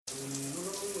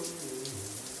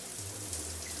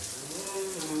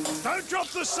Don't drop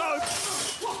the soap.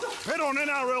 Bet on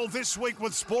NRL this week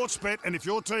with Sportsbet, and if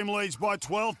your team leads by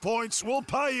 12 points, we'll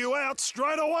pay you out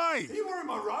straight away. Are you wearing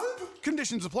my robe?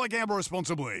 Conditions apply. Gamble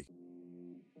responsibly.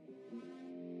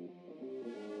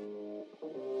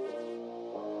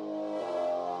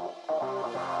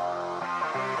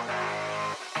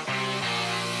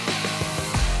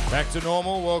 Back to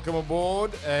normal. Welcome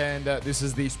aboard. And this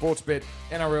is the Sportsbet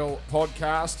NRL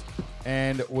podcast.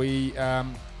 And we are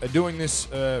doing this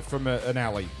from an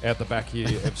alley out the back here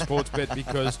of Sportsbet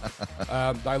because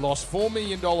they lost $4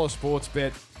 million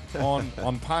Sportsbet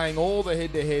on paying all the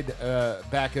head-to-head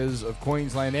backers of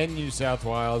Queensland and New South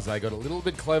Wales. They got a little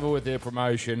bit clever with their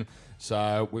promotion,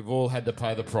 so we've all had to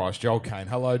pay the price. Joel Kane,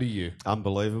 hello to you.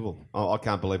 Unbelievable. I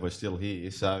can't believe we're still here.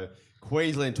 So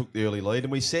Queensland took the early lead,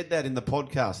 and we said that in the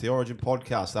podcast, the Origin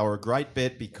podcast. They were a great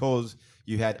bet because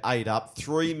you had 8 up.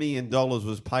 $3 million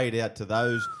was paid out to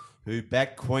those who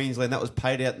backed Queensland. That was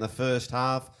paid out in the first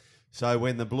half. So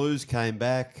when the Blues came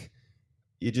back,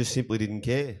 you just simply didn't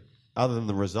care, other than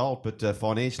the result. But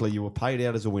financially, you were paid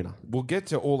out as a winner. We'll get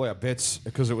to all our bets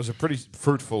because it was a pretty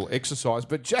fruitful exercise.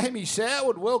 But Jamie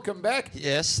Soward, welcome back.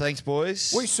 Yes, thanks,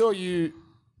 boys. We saw you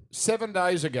 7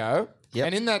 days ago, Yep.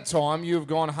 and in that time, you've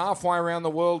gone halfway around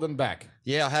the world and back.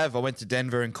 Yeah, I have. I went to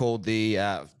Denver and called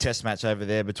the test match over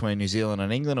there between New Zealand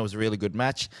and England. It was a really good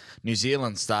match. New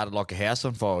Zealand started like a house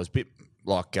on fire. It was a bit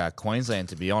like Queensland,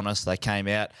 to be honest. They came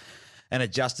out and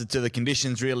adjusted to the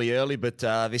conditions really early, but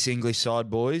this English side,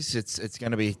 boys, it's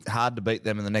going to be hard to beat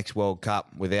them in the next World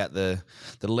Cup without the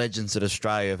legends that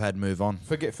Australia have had move on.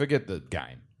 Forget the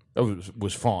game. It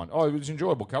was fine. Oh, it was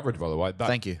enjoyable coverage, by the way. But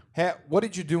Thank you. What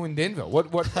did you do in Denver?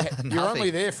 You're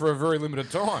only there for a very limited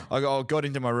time. I got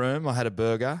into my room, I had a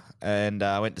burger, and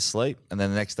went to sleep. And then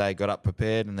the next day, got up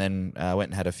prepared, and then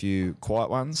went and had a few quiet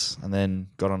ones, and then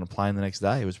got on a plane the next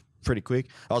day. It was pretty quick.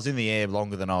 I was in the air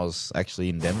longer than I was actually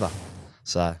in Denver.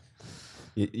 So,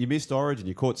 You missed Origin.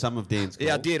 You caught some of Dan's call.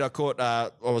 yeah, I did. I caught. I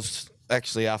was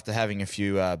actually, after having a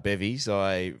few bevies,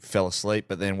 I fell asleep,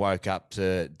 but then woke up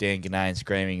to Dan Ganane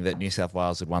screaming that New South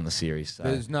Wales had won the series. So.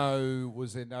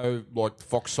 Was there no like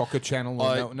Fox Soccer Channel?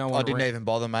 Or no one I didn't around? even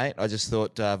bother, mate. I just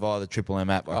thought via the Triple M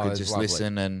app I could it's just lovely.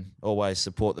 listen and always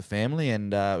support the family.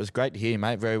 And it was great to hear,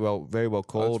 mate. Very well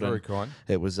called. very and kind.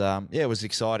 It was, it was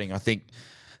exciting. I think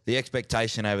the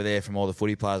expectation over there from all the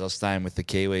footy players, I was staying with the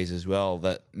Kiwis as well,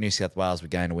 that New South Wales were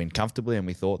going to win comfortably, and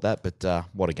we thought that. But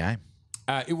what a game!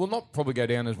 It will not probably go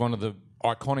down as one of the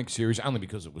iconic series, only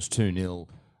because it was 2-0.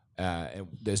 And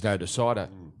there's no decider.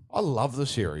 I love the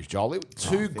series, Joel.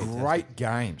 Two great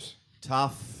games.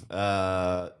 Tough.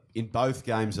 In both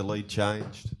games, the lead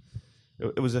changed.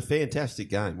 It was a fantastic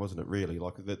game, wasn't it, really?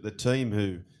 Like the team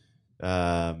who...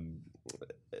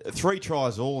 3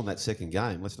 tries all in that second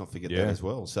game. Let's not forget that as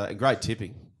well. So, and great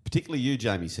tipping. Particularly you,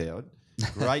 Jamie Soward.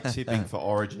 Great tipping for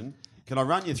Origin. Can I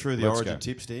run you through the Origin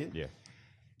tips, Dan? Yeah.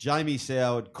 Jamie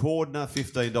Soward, Cordner,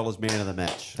 $15 man of the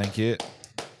match. Thank you.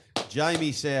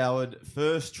 Jamie Soward,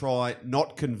 first try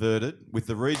not converted, with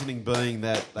the reasoning being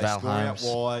that they Val score out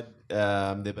Holmes.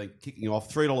 wide. They've been kicking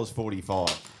off, $3.45.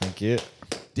 Thank you.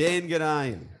 Dan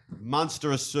Ganane,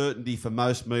 Munster a certainty for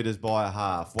most metres by a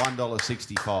half,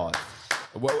 $1.65.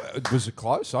 Well, was it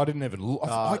close? I didn't even look.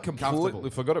 I completely comfortable.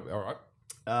 forgot it. All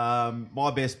right.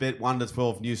 My best bet,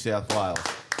 1-12, New South Wales,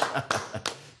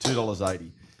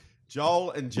 $2.80.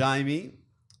 Joel and Jamie,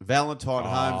 Valentine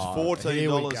Holmes, here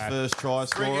we $14 go. first try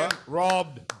scorer.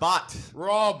 Robbed. But,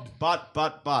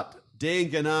 Dan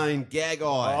Ganane, gag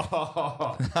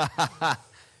eye.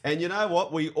 And you know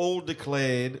what? We all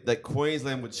declared that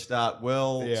Queensland would start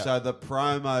well, so the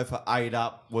promo for 8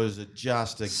 up was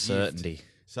just a Certainty. gift.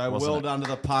 So wasn't well it? done to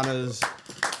the punters.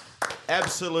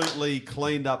 Absolutely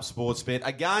cleaned up sports bet.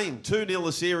 Again, 2-0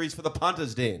 the series for the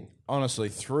punters, Dan. Honestly,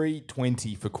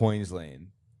 $3.20 for Queensland.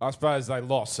 I suppose they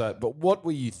lost. But what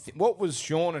were you? What was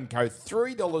Sean and Co?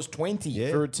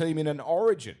 $3.20 for a team in an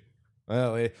Origin.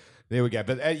 Well, there we go.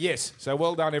 But yes, so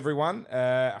well done, everyone.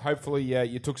 Hopefully,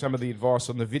 you took some of the advice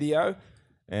on the video,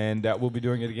 and we'll be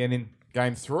doing it again in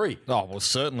Game 3. Oh, we'll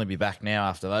certainly be back now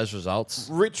after those results.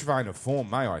 Rich vein of form,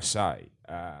 may I say.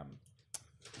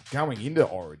 Going into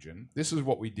Origin, this is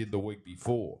what we did the week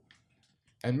before.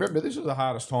 And remember, this is the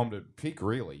hardest time to pick,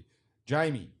 really.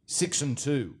 Jamie,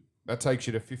 6-2. That takes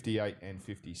you to 58 and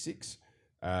 56.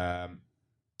 Dan,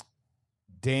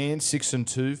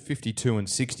 6-2, 52 and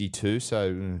 62.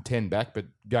 So 10 back, but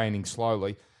gaining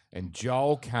slowly. And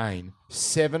Joel Kane,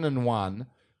 7-1,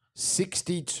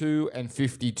 62 and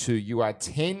 52. You are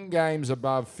 10 games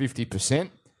above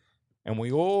 50%. And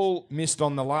we all missed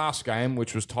on the last game,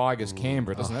 which was Tigers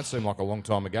Canberra. Doesn't that seem like a long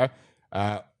time ago?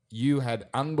 you had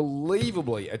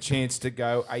unbelievably a chance to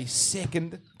go a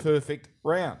second perfect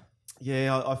round.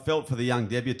 Yeah, I felt for the young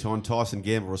debutant Tyson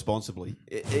Gamble responsibly.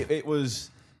 It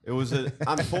was an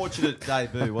unfortunate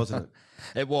debut, wasn't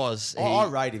it? It was. I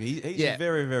rate him. He's Yeah. a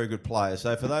very, very good player.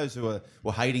 So for those who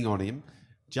were hating on him,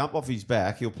 jump off his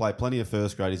back. He'll play plenty of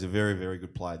first grade. He's a very, very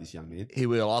good player, this young man. He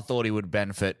will. I thought he would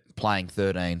benefit playing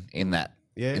 13 in that.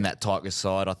 Yeah. In that Tigers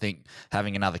side, I think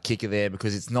having another kicker there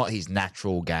because it's not his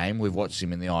natural game. We've watched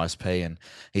him in the ISP and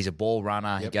he's a ball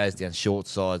runner. He goes down short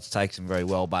sides, takes them very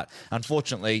well. But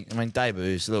unfortunately, I mean,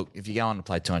 debuts, look, if you go on to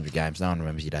play 200 games, no one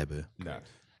remembers your debut. No.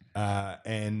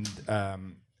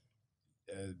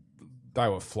 They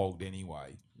were flogged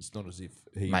anyway. It's not as if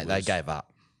They gave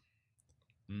up.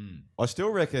 I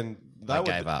still reckon They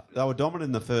gave up. They were dominant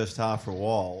in the first half for a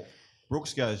while.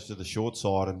 Brooks goes to the short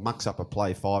side and mucks up a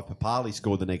play 5. Papali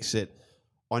scored the next set.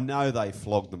 I know they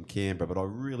flogged them Canberra, but I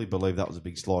really believe that was a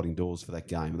big sliding doors for that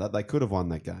game. They could have won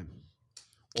that game.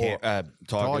 Tigers.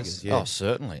 Tigers, yeah. Oh,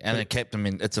 certainly. And it kept them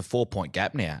in. It's a 4-point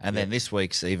gap now. And then this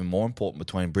week's even more important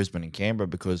between Brisbane and Canberra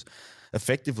because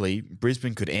effectively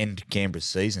Brisbane could end Canberra's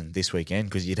season this weekend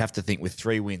because you'd have to think with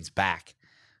 3 wins back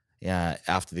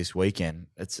after this weekend,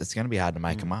 it's going to be hard to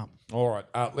make them up. All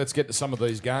right, let's get to some of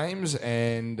these games,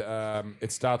 and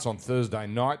it starts on Thursday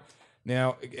night.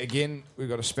 Now, again, we've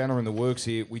got a spanner in the works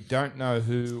here. We don't know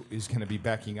who is going to be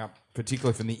backing up,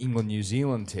 particularly from the England-New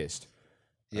Zealand test.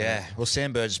 Yeah. Well,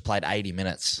 Sam Burgess played 80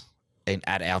 minutes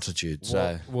at altitude.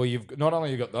 So Well, you've not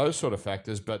only got those sort of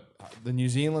factors, but the New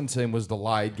Zealand team was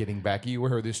delayed getting back. Are you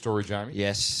aware of this story, Jamie?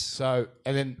 yes. So,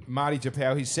 and then Marty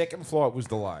Tapau, his second flight was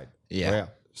delayed. Yeah. Wow.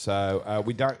 So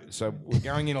we don't. So we're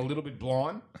going in a little bit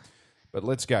blind, but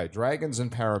let's go. Dragons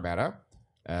and Parramatta.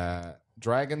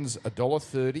 Dragons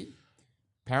 $1.30.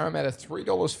 Parramatta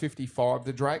 $3.55.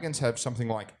 The Dragons have something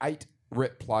like 8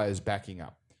 rep players backing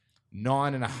up.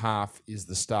 9.5 is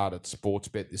the start at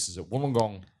Sportsbet. This is at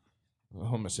Wollongong. I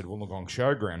almost said Wollongong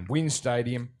Showground. Wynn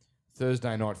Stadium.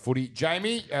 Thursday night footy.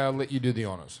 Jamie, I'll let you do the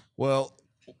honours. Well,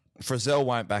 Frizzell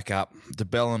won't back up.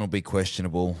 DeBellin will be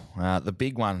questionable. The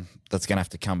big one that's going to have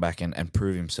to come back and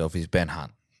prove himself is Ben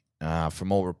Hunt.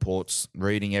 From all reports,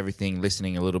 reading everything,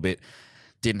 listening a little bit,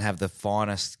 didn't have the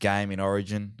finest game in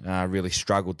Origin, really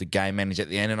struggled to game manage at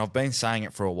the end, and I've been saying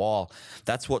it for a while.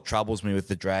 That's what troubles me with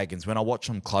the Dragons. When I watch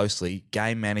them closely,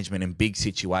 game management in big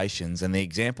situations, and the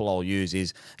example I'll use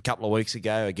is a couple of weeks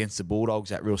ago against the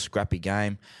Bulldogs, that real scrappy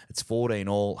game. It's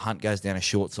 14-all. Hunt goes down a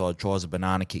short side, tries a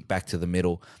banana kick back to the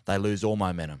middle. They lose all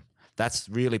momentum. That's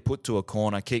really put to a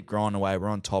corner, keep grinding away, we're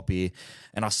on top here.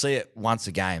 And I see it once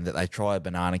a game that they try a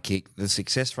banana kick. The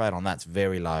success rate on that's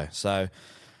very low. So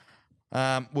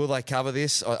will they cover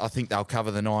this? I think they'll cover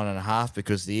the 9.5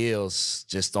 because the Eels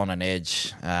just on an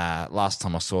edge. Last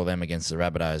time I saw them against the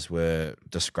Rabbitohs were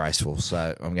disgraceful.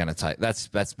 So I'm going to take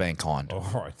that's being kind. All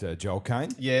right, Joel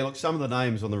Kane. Yeah, look, some of the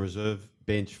names on the reserve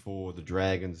bench for the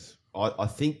Dragons, I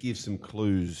think give some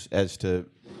clues as to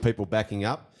people backing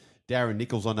up. Darren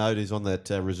Nichols, I know, is on that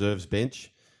reserves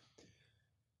bench.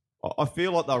 I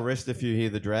feel like they'll rest a few here,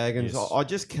 the Dragons. Yes. I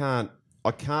just can't.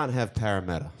 I can't have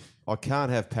Parramatta. I can't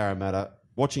have Parramatta.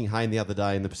 Watching Hayne the other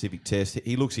day in the Pacific Test,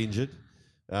 he looks injured.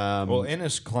 Well,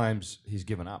 Ennis claims he's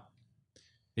given up.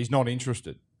 He's not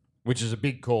interested, which is a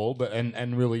big call, but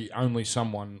and really only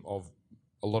someone of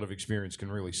a lot of experience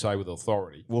can really say with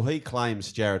authority. Well, he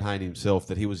claims, Jared Hayne himself,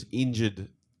 that he was injured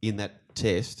in that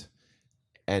test,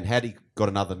 and had he got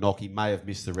another knock, he may have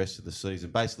missed the rest of the season,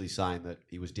 basically saying that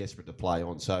he was desperate to play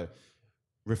on. So,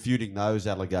 refuting those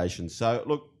allegations. So,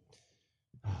 look,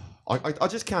 I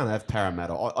just can't have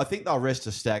Parramatta. I think they'll rest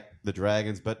to stack the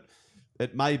Dragons, but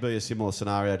it may be a similar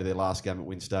scenario to their last game at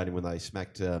Wynn Stadium when they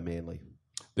smacked Manly.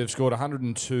 They've scored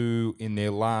 102 in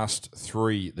their last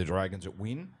 3, the Dragons at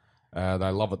Wynn.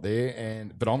 They love it there,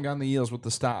 but I'm going the Eels with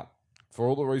the start. For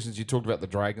all the reasons you talked about the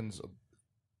Dragons,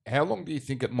 how long do you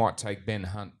think it might take Ben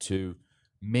Hunt to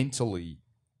mentally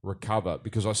recover?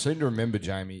 Because I seem to remember,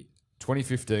 Jamie,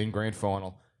 2015 grand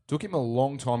final, took him a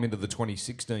long time into the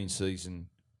 2016 season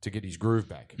to get his groove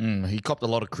back. He copped a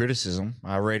lot of criticism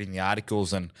reading the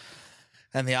articles and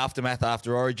the aftermath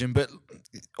after Origin. But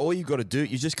all you've got to do,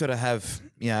 you just got to have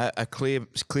a clear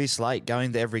slate, go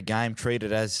into every game, treat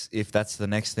it as if that's the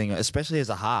next thing, especially as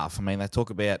a half. I mean, they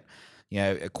talk about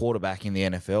a quarterback in the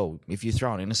NFL. If you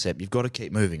throw an intercept, you've got to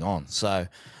keep moving on. So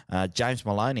James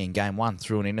Maloney in game 1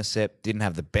 threw an intercept, didn't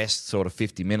have the best sort of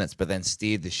 50 minutes, but then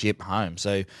steered the ship home.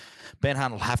 So Ben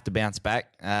Hunt will have to bounce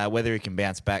back. Whether he can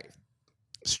bounce back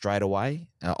straight away,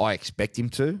 I expect him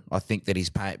to. I think that he's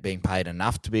being paid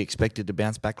enough to be expected to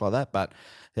bounce back like that, but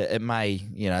it may,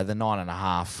 the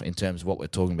 9.5 in terms of what we're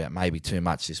talking about may be too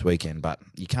much this weekend, but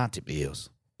you can't tip the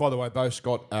Eels. By the way, Bo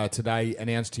Scott yesterday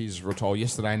announced his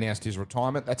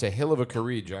retirement. That's a hell of a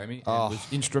career, Jamie. And was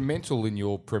instrumental in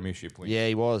your premiership win. Yeah,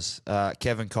 he was.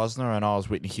 Kevin Costner and I was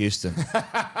Whitney Houston.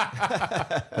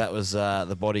 That was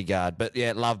the bodyguard. But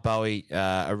yeah, love Bowie.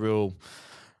 A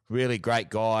really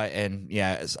great guy, and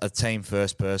yeah, a team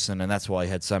first person, and that's why he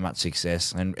had so much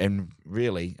success. And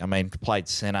really, I mean, played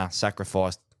centre,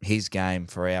 sacrificed his game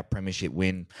for our premiership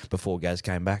win before Gaz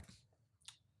came back.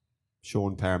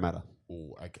 Sean Parramatta.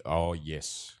 Oh, okay. Oh,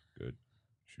 yes. Good.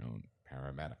 Sean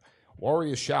Parramatta.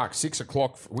 Warriors Sharks, 6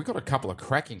 o'clock. We've got a couple of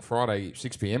cracking Friday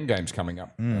 6 p.m. games coming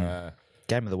up.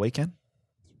 Game of the weekend?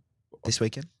 This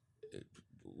weekend?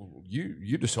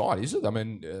 You decide, is it? I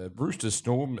mean, Roosters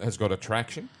Storm has got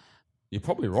attraction. You're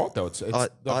probably right, though.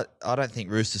 I don't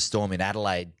think Roosters Storm in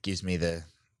Adelaide gives me the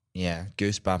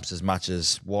goosebumps as much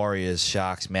as Warriors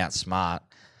Sharks Mount Smart.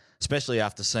 Especially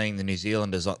after seeing the New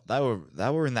Zealanders, they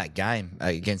were in that game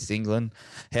against England.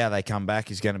 How they come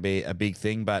back is going to be a big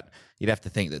thing, but you'd have to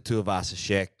think that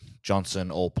Tuivasa-Sheck,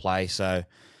 Johnson all play. So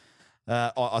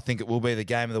I think it will be the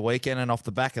game of the weekend. And off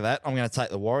the back of that, I'm going to take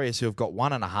the Warriors, who have got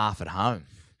 1.5 at home.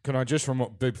 Can I just,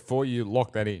 before you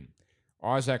lock that in,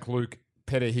 Isaac Luke,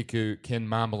 Peter Hiku, Ken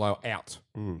Marmelo out.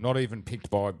 Not even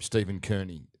picked by Stephen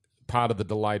Kearney. Part of the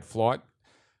delayed flight.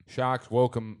 Sharks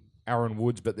welcome Aaron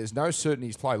Woods, but there's no certainty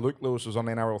he's play. Luke Lewis was on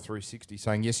NRL 360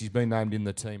 saying, yes, he's been named in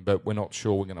the team, but we're not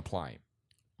sure we're going to play him.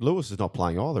 Lewis is not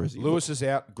playing either, is he? Lewis is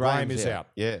out. Graham is out.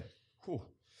 Yeah. Whew.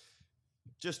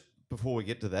 Just before we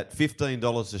get to that,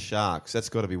 $15 to Sharks. That's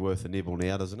got to be worth a nibble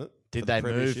now, doesn't it? Did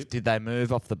they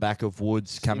move off the back of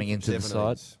Woods coming into the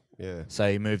side? Yeah.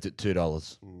 So he moved at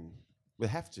 $2. We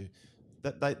have to.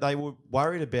 They were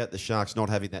worried about the Sharks not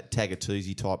having that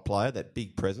Tagatuzzi type player, that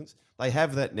big presence. They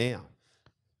have that now.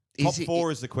 Top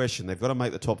four is the question. They've got to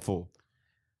make the top four.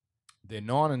 They're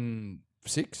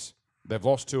 9-6. They've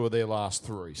lost 2 of their last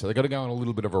 3, so they've got to go on a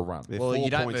little bit of a run. They're 4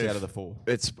 points out of the 4.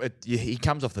 He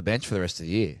comes off the bench for the rest of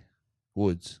the year.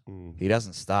 Woods. He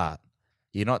doesn't start.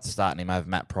 You're not starting him over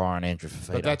Matt Pryor and Andrew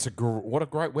Fafita. But that's what a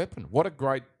great weapon. What a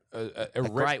great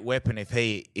great weapon if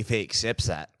he accepts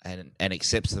that and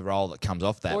accepts the role that comes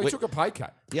off that. Well, he took a pay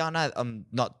cut. Yeah, I know. I'm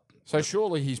not. So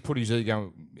surely he's put his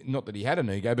ego, not that he had an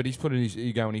ego, but he's put his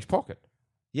ego in his pocket.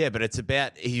 Yeah, but it's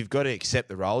about, you've got to accept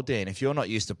the role, Dan. If you're not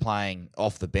used to playing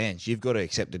off the bench, you've got to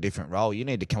accept a different role. You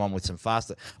need to come on with some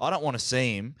faster. I don't want to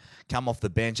see him come off the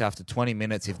bench after 20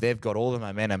 minutes if they've got all the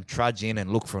momentum, trudge in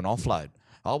and look for an offload.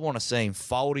 I want to see him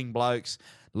folding blokes,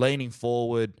 leaning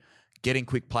forward, getting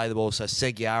quick play the ball so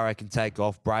Seguiaro can take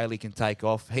off, Brayley can take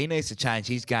off. He needs to change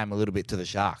his game a little bit to the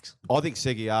Sharks. I think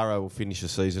Seguiaro will finish the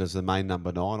season as the main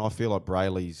number 9. I feel like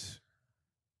Brayley's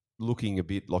looking a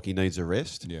bit like he needs a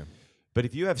rest. Yeah. But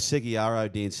if you have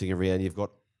Seguiaro dancing around, you've got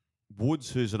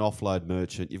Woods, who's an offload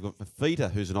merchant. You've got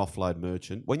Fafita, who's an offload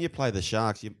merchant. When you play the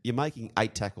Sharks, you're making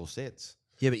 8 tackle sets.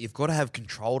 Yeah, but you've got to have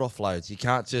controlled offloads. You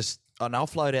can't just an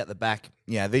offload out the back.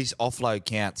 Yeah, these offload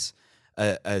counts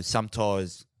are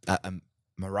sometimes a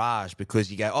mirage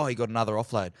because you go, oh, he got another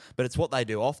offload. But it's what they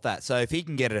do off that. So if he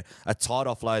can get a tight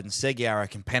offload and Seguiaro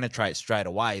can penetrate straight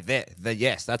away,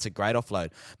 yes, that's a great offload.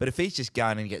 But if he's just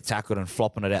going and get tackled and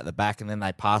flopping it out the back and then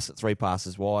they pass it 3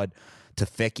 passes wide to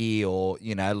Fecky or,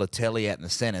 Latelli out in the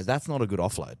centres, that's not a good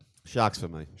offload. Sharks for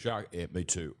me. Yeah, me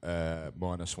too.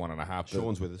 -1.5.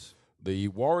 Sean's with us. The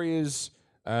Warriors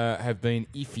have been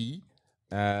iffy.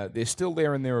 They're still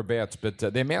there and thereabouts, but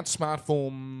their Mount Smart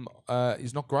form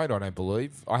is not great, I don't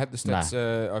believe. I had the stats.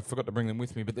 I forgot to bring them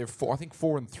with me, but they're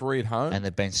 4-3 at home. And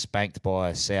they've been spanked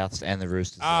by Souths and the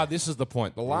Roosters. This is the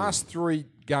point. The last 3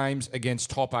 games against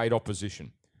top 8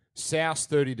 opposition. Souths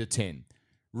 30-10.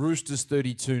 Roosters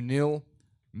 32-0.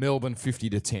 Melbourne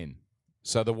 50-10.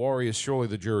 So the Warriors, surely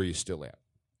the jury is still out.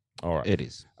 All right. It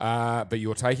is. But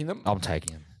you're taking them? I'm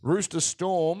taking them. Roosters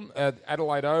Storm at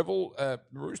Adelaide Oval.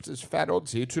 Roosters fat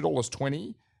odds here,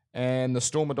 $2.20, and the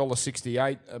Storm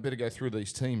 $1.68. I better go through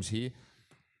these teams here.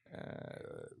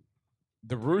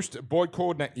 The Rooster Boyd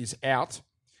Cordner is out,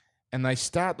 and they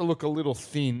start to look a little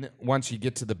thin once you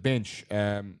get to the bench.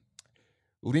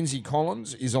 Lindsay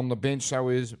Collins is on the bench, so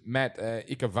is Matt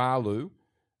Ikavalu,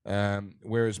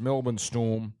 whereas Melbourne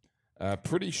Storm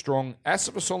pretty strong.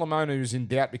 Asafa Solomona is in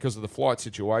doubt because of the flight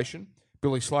situation.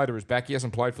 Billy Slater is back. He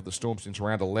hasn't played for the Storm since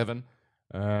round 11.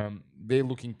 They're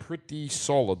looking pretty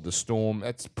solid, the Storm.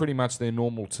 That's pretty much their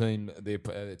normal team they're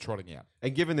trotting out.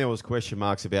 And given there was question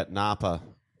marks about Napa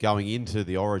going into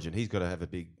the Origin, he's got to have a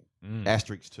big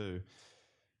asterisk too.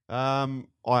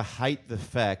 I hate the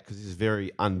fact, because this is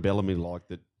very un-Bellamy-like,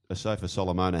 that Asafa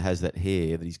Solomona has that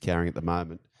hair that he's carrying at the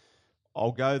moment.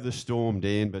 I'll go the Storm,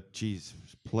 Dan, but geez,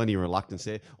 plenty of reluctance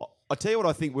there. I tell you what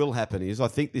I think will happen is I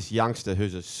think this youngster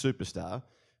who's a superstar,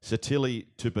 Satili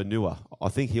Tupanua, I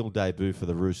think he'll debut for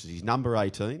the Roosters. He's number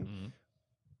 18.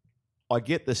 I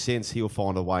get the sense he'll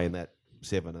find a way in that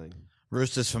 17.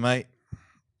 Roosters for me.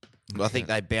 I think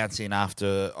they bounce in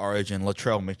after Origin.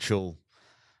 Latrell Mitchell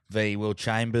v Will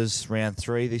Chambers, round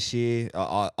 3 this year.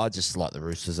 I just like the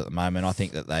Roosters at the moment. I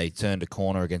think that they turned a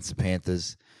corner against the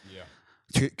Panthers.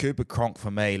 Cooper Cronk, for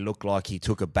me, looked like he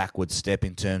took a backward step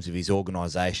in terms of his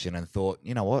organisation and thought,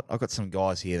 you know what, I've got some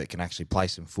guys here that can actually play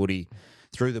some footy.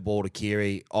 Threw the ball to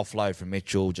Keary, offload from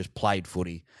Mitchell, just played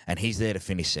footy, and he's there to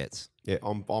finish sets. Yeah,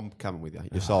 I'm coming with you.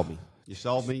 You sold me. You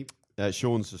sold me.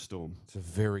 Sean's the Storm. It's a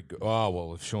very good... Oh,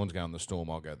 well, if Sean's going the Storm,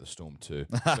 I'll go the Storm too.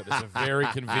 But it's a very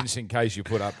convincing case you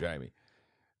put up, Jamie.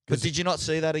 But did you not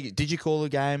see that? Did you call the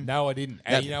game? No, I didn't.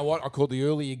 And you know what? I called the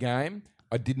earlier game.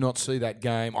 I did not see that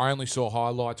game. I only saw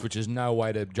highlights, which is no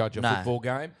way to judge a football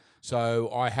game. So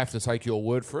I have to take your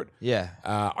word for it. Yeah.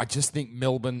 I just think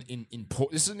Melbourne,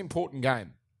 this is an important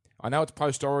game. I know it's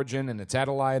post-Origin and it's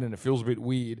Adelaide and it feels a bit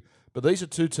weird, but these are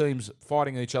two teams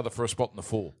fighting each other for a spot in the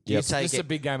 4. This is a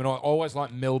big game, and I always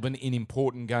like Melbourne in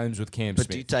important games with Cam Smith.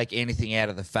 But do you take anything out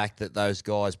of the fact that those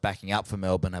guys backing up for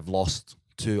Melbourne have lost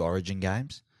 2 Origin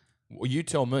games? Well, you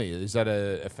tell me. Is that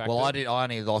a factor? Well,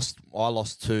 I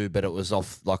lost 2, but it was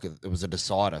off it was a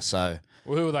decider. So,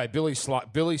 well, who are they? Billy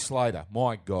Slater.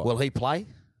 My God. Will he play?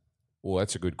 Well,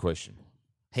 that's a good question.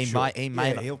 He may.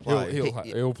 Not. He'll play.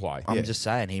 He'll play. I'm just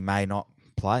saying he may not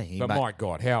play. My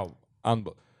God, how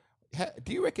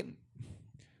do you reckon?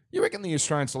 You reckon the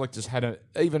Australian selectors had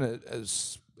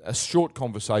a short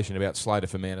conversation about Slater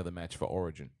for man of the match for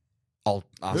Origin? I'll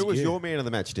ask Who was you. your man of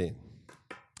the match, Dan?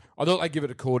 I thought they'd give it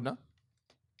to Cordner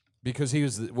because he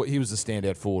was the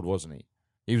standout forward, wasn't he?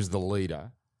 He was the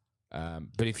leader.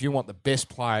 But if you want the best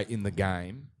player in the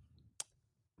game,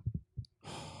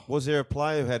 was there a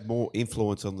player who had more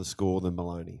influence on the score than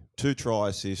Maloney? 2 try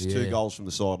assists, 2 goals from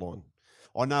the sideline.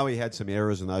 I know he had some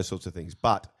errors and those sorts of things,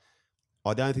 but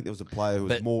I don't think there was a player who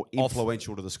was more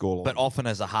influential to the scoreline. But often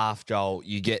as a half, Joel,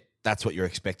 that's what you're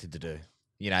expected to do.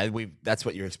 You know, that's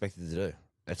what you're expected to do.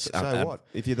 So what?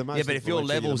 If you're the most but if your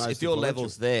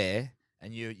level's there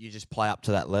and you just play up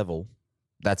to that level,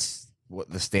 that's what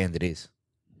the standard is.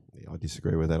 Yeah, I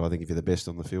disagree with that. I think if you're the best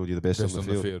on the field, you're the best on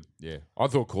the field. Yeah, I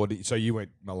thought Cordy. So you went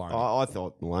Maloney. I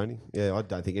thought Maloney. Yeah, I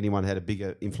don't think anyone had a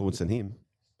bigger influence than him.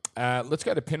 Let's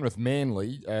go to Penrith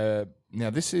Manly. Now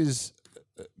this is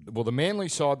the Manly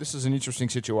side. This is an interesting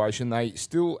situation. They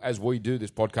still, as we do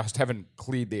this podcast, haven't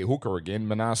cleared their hooker again,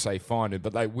 Manasseh Fainu,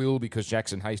 but they will because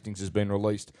Jackson Hastings has been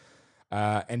released.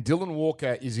 And Dylan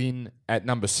Walker is in at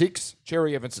number 6,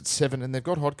 Cherry Evans at 7, and they've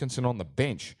got Hodkinson on the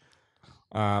bench.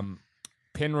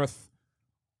 Penrith.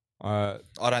 I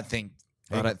don't think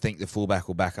the fullback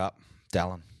will back up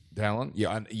Dallin.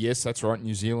 Yeah, yes, that's right.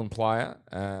 New Zealand player.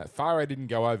 Farah didn't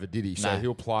go over, did he? So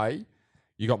he'll play.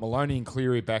 You got Maloney and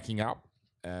Cleary backing up.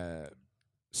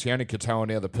 Sione Katoa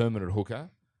now the permanent hooker.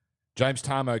 James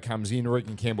Tarmo comes in.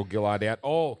 Regan Campbell-Gillard out.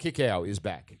 Oh, Kikau is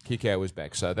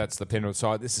back. So that's the Penrith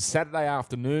side. This is Saturday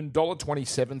afternoon.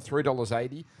 $1.27,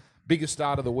 $3.80. Biggest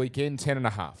start of the weekend,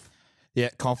 10.5. Yeah,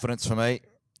 confidence for me.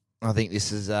 I think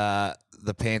this is the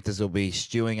Panthers will be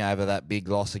stewing over that big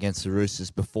loss against the Roosters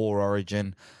before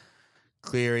Origin.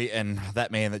 Cleary and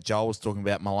that man that Joel was talking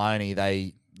about, Maloney,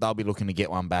 they'll be looking to get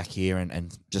one back here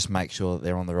and just make sure that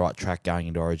they're on the right track going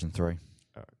into Origin 3.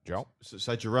 Joel?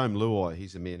 So Jerome Luai,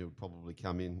 he's a man who would probably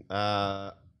come in.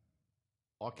 I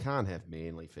can't have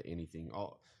Manly for anything.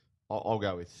 I'll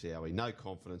go with Sowie. No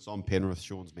confidence. I'm Penrith.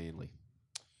 Sean's Manly.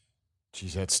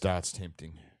 Geez, that start's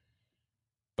tempting.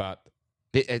 But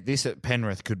this at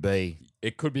Penrith could be...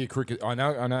 It could be a cricket... I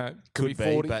know. Could be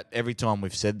 40. But every time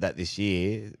we've said that this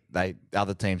year, the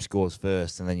other team scores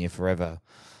first and then you're forever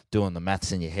doing the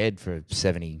maths in your head for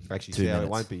 72 minutes. It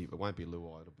won't be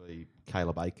Luai. It'll be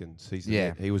Caleb Aikens.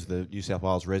 He was the New South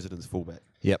Wales residents fullback.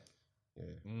 Yep.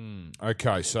 Yeah.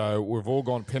 Okay, so we've all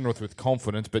gone Penrith with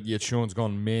confidence, but yet Sean's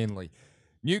gone Manly.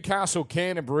 Newcastle,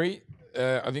 Canterbury.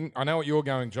 I know what you're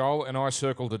going, Joel, and I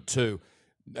circled it too.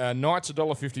 Knights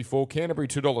 $1.54, Canterbury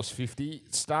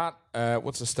 $2.50. Start.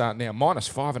 What's the start now?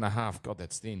 -5.5. God,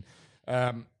 that's thin.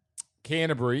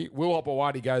 Canterbury. Will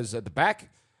Hopewadi goes at the back,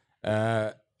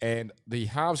 and the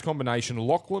halves combination: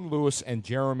 Lachlan Lewis and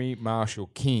Jeremy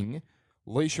Marshall-King.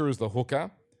 Leisha is the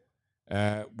hooker.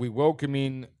 We welcome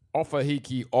in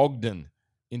Ofahiki Ogden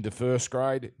into first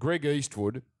grade. Greg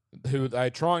Eastwood, who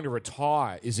they're trying to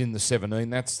retire, is in the 17.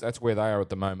 That's where they are at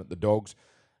the moment, the Dogs.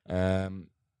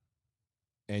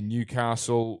 And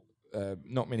Newcastle,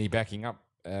 not many backing up.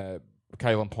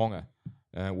 Kalen Ponga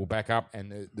will back up,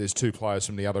 and there's 2 players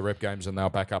from the other rep games, and they'll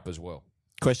back up as well.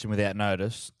 Question without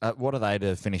notice. What are they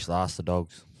to finish last, the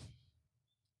Dogs?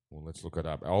 Well, let's look it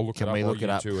up. I'll look it Can up. we while look it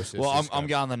you up? two assess Well, this I'm game.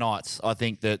 going the Knights. I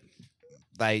think that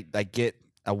they get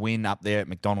a win up there at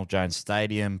McDonald Jones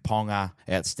Stadium. Ponga,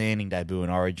 outstanding debut in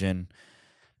Origin.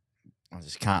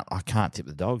 I can't tip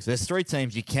the Dogs. There's 3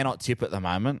 teams you cannot tip at the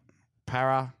moment.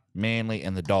 Para, Manly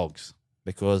and the Dogs,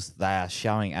 because they are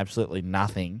showing absolutely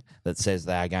nothing that says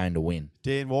they are going to win.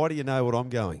 Dan, why do you know what I'm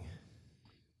going?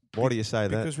 Why do you say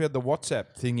that? Because we had the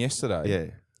WhatsApp thing yesterday.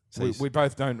 Yeah. So We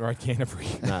both don't rate Canterbury.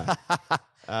 no.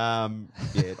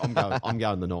 Yeah, I'm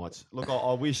going the Knights. Look,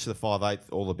 I wish the 5'8"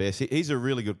 all the best. He's a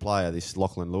really good player, this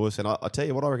Lachlan Lewis, and I tell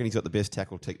you what, I reckon he's got the best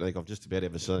tackle technique I've just about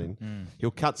ever seen.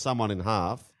 He'll cut someone in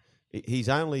half. He's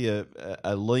only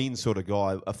a lean sort of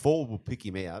guy. A forward will pick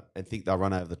him out and think they'll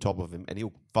run over the top of him, and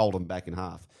he'll fold him back in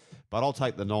half. But I'll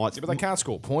take the Knights. Yeah, but they can't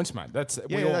score points, mate.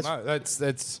 We all know.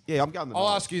 That's. Yeah, I'm going the I'll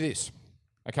Knights. ask you this.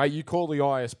 Okay, you call the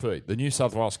ISP, the New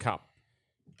South Wales Cup.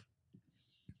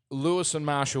 Lewis and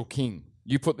Marshall King,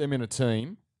 you put them in a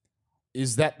team.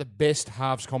 Is that the best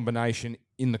halves combination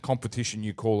in the competition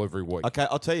you call every week? Okay,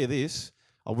 I'll tell you this.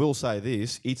 I will say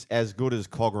this. It's as good as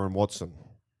Cogger and Watson.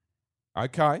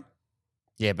 Okay.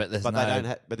 Yeah, but there's But no. they don't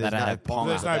have- but there's they don't no have Ponga.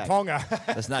 There's no back. Ponga.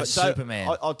 There's no But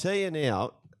Superman. I'll tell you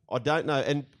now, I don't know.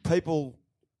 And people,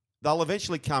 they'll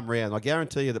eventually come round. I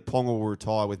guarantee you that Ponga will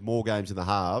retire with more games in the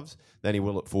halves than he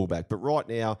will at fullback. But right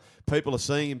now, people are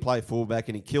seeing him play fullback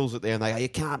and he kills it there. And they go, you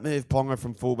can't move Ponga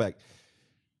from fullback.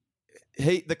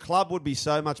 The club would be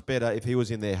so much better if he was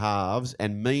in their halves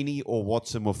and Meaney or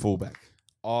Watson were fullback.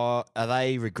 Are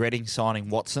they regretting signing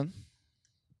Watson?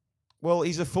 Well,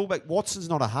 he's a fullback. Watson's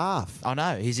not a half. I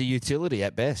know. He's a utility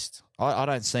at best. I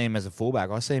don't see him as a fullback.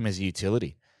 I see him as a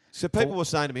utility. So people were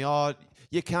saying to me, oh,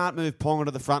 you can't move Ponga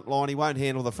to the front line. He won't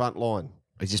handle the front line.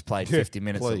 He just played 50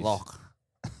 minutes at Please. lock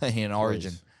in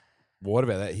Origin. What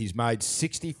about that? He's made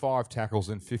 65 tackles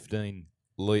in 15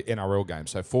 NRL games.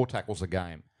 So 4 tackles a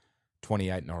game,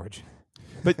 28 in Origin.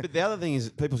 But the other thing is,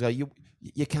 people say,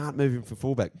 you can't move him for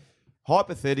fullback.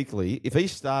 Hypothetically, if he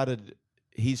started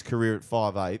his career at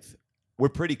 5'8", we're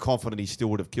pretty confident he still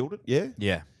would have killed it, yeah?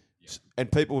 Yeah.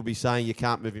 And people would be saying you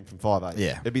can't move him from 5'8".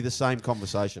 Yeah. It'd be the same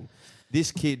conversation.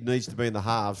 This kid needs to be in the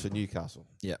halves for Newcastle.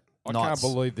 Yeah. I can't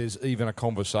believe there's even a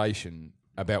conversation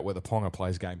about whether Ponga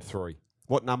plays game 3.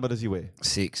 What number does he wear?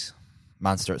 6.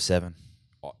 Munster at 7.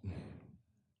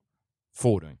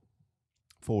 14.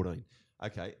 14.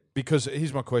 Okay. Because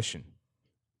here's my question.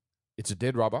 It's a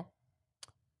dead rubber.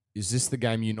 Is this the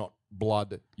game you not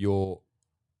blood your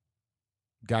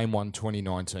game 1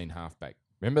 2019 halfback?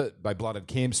 Remember they blooded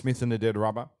Cam Smith in the dead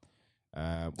rubber?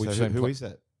 Who is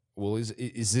that? Well,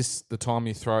 is this the time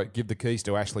you give the keys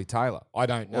to Ashley Taylor? I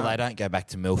don't know. Well, they don't go back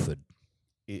to Milford.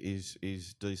 Is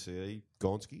DCE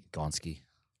Gonski? Gonski.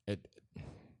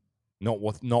 Not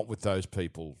with those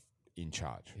people in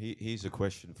charge. Here's a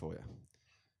question for you.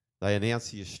 They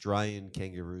announced the Australian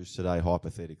Kangaroos today,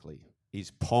 hypothetically.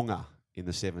 Is Ponga in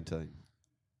the 17?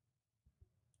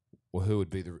 Well, who would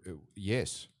be the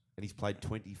yes? And he's played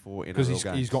 24 NRL Because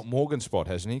games. he's got Morgan's spot,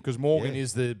 hasn't he? Because Morgan Yeah.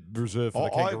 is the reserve for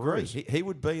the I agree. Kangaroos. He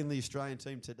would be in the Australian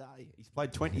team today. He's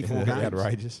played 24 games.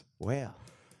 Outrageous. Wow.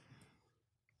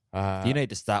 You need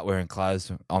to start wearing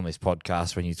clothes on this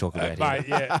podcast when you talk about him. Mate,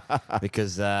 yeah.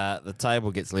 Because the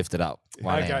table gets lifted up.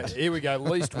 one Okay, end. here we go.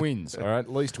 Least wins. All right,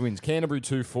 least wins. Canterbury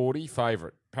 240,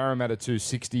 favourite. Parramatta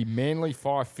 260. Manly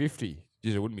 550.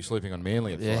 Geez, I wouldn't be sleeping on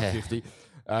Manly at Yeah. 550.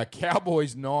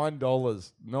 Cowboys $9.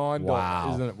 $9,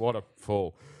 Wow. isn't it? What a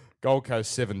fall. Gold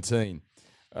Coast 17.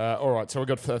 All right, so we've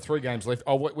got 3 games left.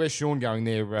 Oh, where's Sean going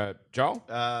there, Joel?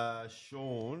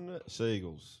 Sean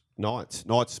Seagulls. Knights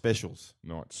specials.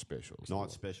 Night specials. Night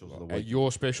specials of the week.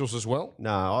 Your specials as well?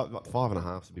 No,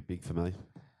 5.5 is a bit big for me.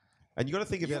 And you got to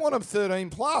think You about. want them 13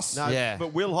 plus. No, Yeah.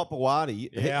 but Will Hopewadi,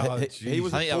 Yeah, he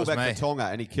was I a think that was fullback me. for Tonga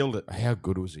and he killed it. How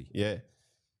good was he? Yeah.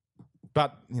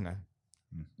 But,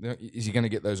 is he going to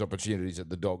get those opportunities at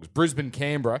the Dogs? Brisbane,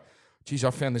 Canberra. Geez, I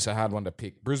found this a hard one to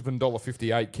pick. Brisbane,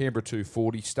 $1.58. Canberra,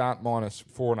 $2.40. Start minus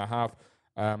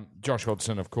 4.5. Josh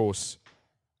Hodgson, of course,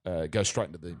 goes straight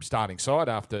into the starting side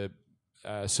after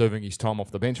serving his time off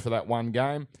the bench for that one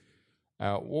game.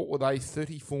 What were they,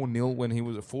 34-0 when he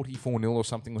was at 44-0 or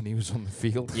something when he was on the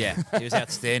field? Yeah, he was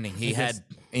outstanding. He had,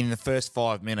 in the first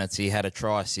 5 minutes, he had a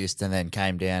try assist and then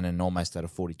came down and almost had a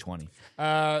 40-20.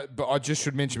 But I just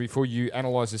should mention before you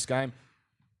analyse this game,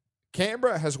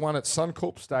 Canberra has won at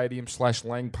Suncorp Stadium /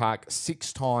 Lang Park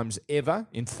 6 times ever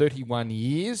in 31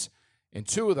 years, and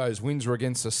 2 of those wins were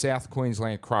against the South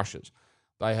Queensland Crushers.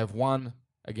 They have won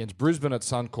against Brisbane at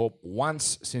Suncorp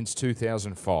once since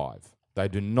 2005. They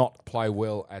do not play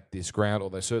well at this ground, or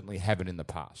they certainly haven't in the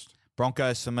past.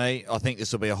 Broncos for me. I think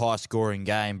this will be a high-scoring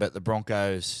game, but the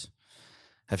Broncos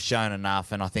have shown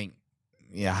enough, and I think,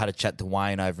 I had a chat to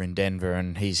Wayne over in Denver,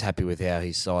 and he's happy with how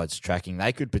his side's tracking.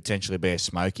 They could potentially be a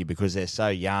smoky because they're so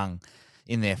young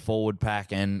in their forward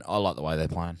pack, and I like the way they're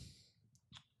playing.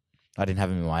 I didn't have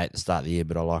them in my 8 at the start of the year,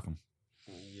 but I like them.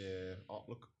 Yeah,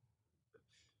 look,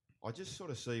 I just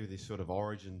sort of see this sort of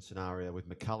origin scenario with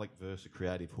McCulloch versus a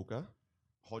creative hooker.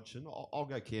 Hodgson, I'll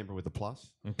go Canberra with a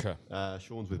plus. Okay.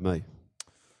 Sean's with me.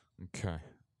 Okay.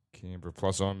 Canberra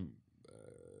plus. I'm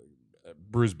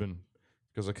Brisbane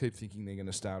because I keep thinking they're going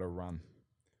to start a run.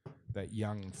 That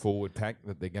young forward pack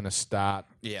that they're going to start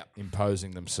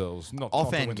imposing themselves. Not to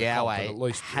win the comp, but at Offengawe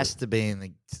least has to be in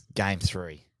the game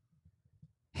 3.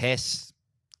 Hess,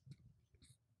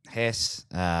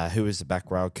 who is the back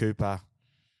row? Cooper.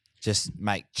 Just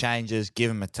make changes,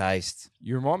 give him a taste.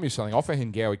 You remind me of something.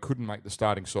 Offengawe couldn't make the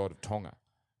starting side of Tonga.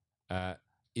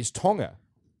 Is Tonga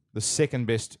the second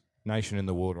best nation in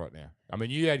the world right now? I mean,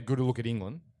 you had a good look at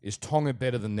England. Is Tonga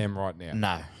better than them right now?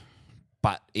 No,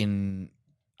 but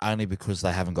only because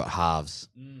they haven't got halves.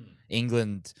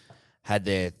 England had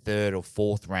their 3rd or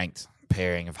 4th ranked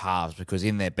pairing of halves because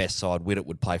in their best side, Widdett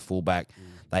would play fullback.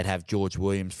 They'd have George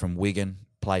Williams from Wigan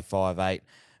play 5'8",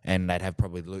 and they'd have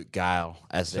probably Luke Gale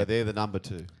as So they're the number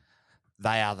 2.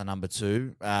 They are the number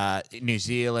 2. New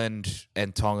Zealand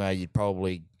and Tonga, you'd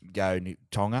probably go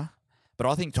Tonga. But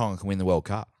I think Tonga can win the World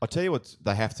Cup. I'll tell you what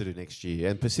they have to do next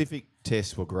year. And Pacific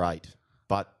tests were great,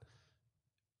 but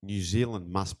New Zealand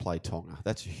must play Tonga.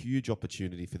 That's a huge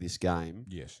opportunity for this game.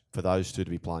 Yes. For those two to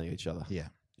be playing each other. Yeah.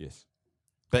 Yes.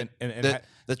 But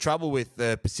the trouble with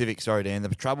the Pacific, sorry, Dan, the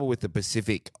trouble with the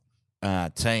Pacific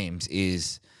teams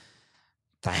is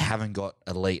they haven't got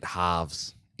elite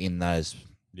halves in those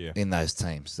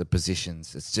teams, the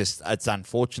positions. It's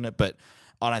unfortunate, but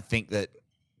I don't think that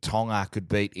Tonga could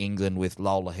beat England with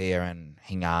Lolohea and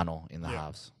Hingano in the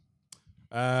halves.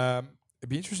 It'd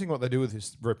be interesting what they do with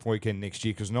this rep weekend next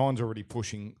year because Nine's already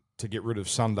pushing to get rid of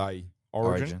Sunday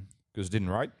Origin. Because it didn't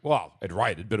rate. Well, it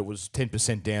rated, but it was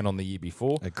 10% down on the year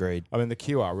before. Agreed. I mean, the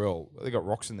QRL, they got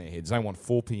rocks in their heads. They want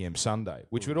 4 p.m. Sunday,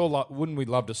 which wouldn't we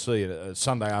love to see a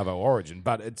Sunday Arvo Origin?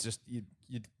 But it's just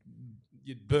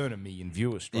you'd burn 1 million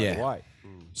viewers straight away.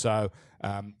 So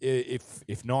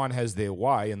if Nine has their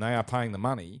way and they are paying the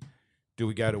money, do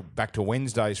we go back to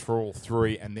Wednesdays for all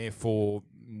 3, and therefore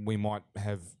we've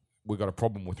got a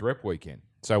problem with rep weekend?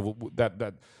 So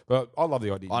but I love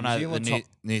the idea. I know the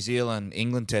New Zealand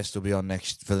England test will be on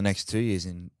for the next 2 years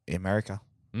in America.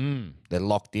 They're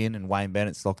locked in, and Wayne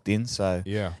Bennett's locked in. So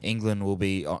England will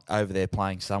be over there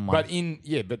playing someone. But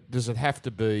does it have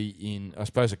to be in? I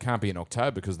suppose it can't be in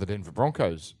October because the Denver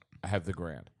Broncos have the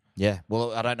ground. Yeah,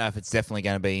 well, I don't know if it's definitely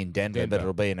going to be in Denver, but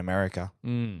it'll be in America.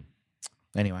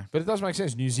 Anyway, but it does make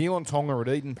sense. New Zealand, Tonga at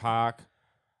Eden Park.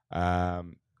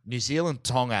 New Zealand,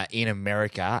 Tonga in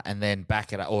America, and then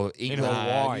back at or England.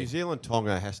 Hawaii. New Zealand,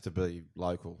 Tonga has to be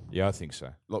local. Yeah, I think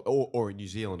so. Or in New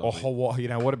Zealand. Or Hawaii.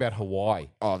 What about Hawaii?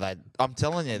 Oh, I'm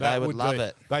telling you, they would love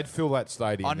it. They'd fill that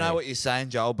stadium. I know what you're saying,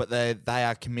 Joel, but they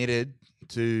are committed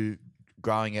to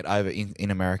growing it over in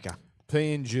America.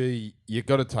 PNG, you've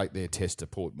got to take their test to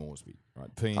Port Moresby,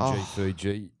 right? PNG,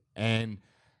 Fiji, and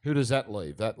who does that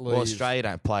leave? That leaves... Well, Australia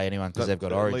don't play anyone because they've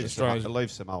got Origin. It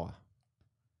leaves Samoa.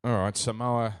 All right,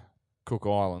 Samoa, Cook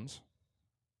Islands.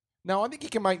 No, I think you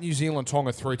can make New Zealand,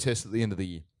 Tonga 3 tests at the end of the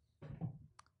year.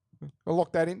 I'll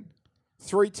lock that in.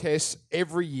 3 tests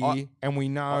every year, and we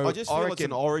know... I just feel it's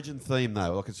an Origin theme,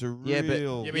 though. Like, it's a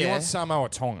real... But you want Samoa,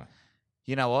 Tonga.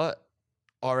 You know what?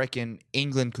 I reckon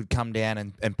England could come down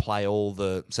and play all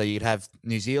the... So you'd have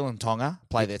New Zealand, Tonga,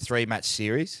 play their 3-match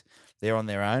series. They're on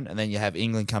their own. And then you have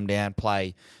England come down,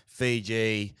 play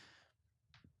Fiji,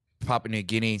 Papua New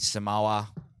Guinea, Samoa,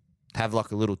 have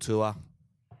like a little tour.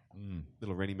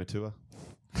 Little Rennie Matua.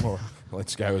 Well,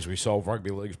 let's go as we solve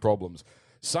rugby league's problems.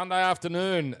 Sunday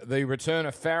afternoon, the return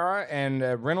of Farah and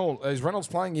Reynolds. Is Reynolds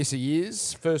playing? Yes, he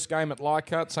is. First game at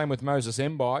Leichhardt. Same with Moses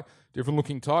Mbai. Different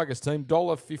looking Tigers team.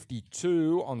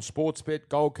 $1.52 on Sportsbet.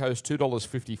 Gold Coast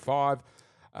 $2.55.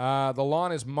 The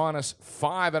line is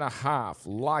 -5.5.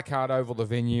 Leichhardt Oval the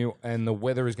venue, and the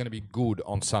weather is going to be good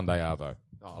on Sunday, Arvo.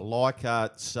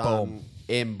 Leichhardt, Sun,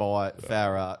 Mbai,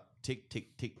 Farah. Tick,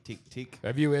 tick, tick, tick, tick.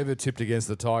 Have you ever tipped against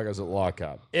the Tigers at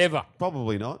Leichhardt? Ever?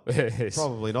 Probably not. Yes.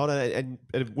 Probably not. And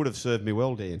it would have served me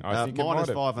well, Dan. I think it might have.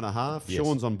 -5.5. Yes.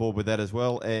 Sean's on board with that as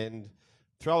well. And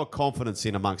throw a confidence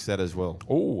in amongst that as well.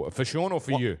 Oh, for Sean or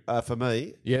for you? For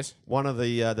me, Yes. one of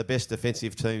the best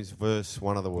defensive teams versus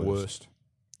one of the worst.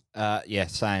 Yeah,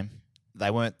 same.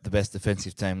 They weren't the best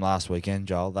defensive team last weekend,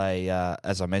 Joel. They,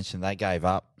 as I mentioned, they gave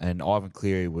up, and Ivan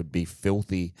Cleary would be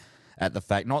filthy at the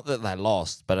fact, not that they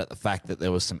lost, but at the fact that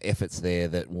there was some efforts there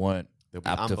that weren't There'll be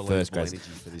up to unbelievable first grade.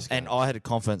 energy for this game. And I had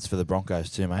confidence for the Broncos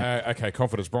too, mate. Okay,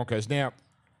 confidence Broncos. Now,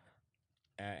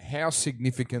 how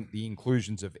significant the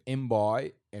inclusions of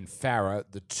Mbai and Farah,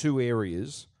 the two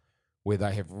areas where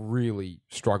they have really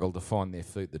struggled to find their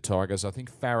feet, the Tigers. I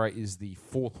think Farah is the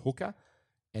fourth hooker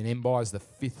and Mbai is the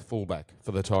fifth fullback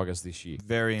for the Tigers this year.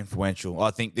 Very influential. I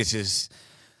think this is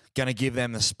going to give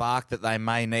them the spark that they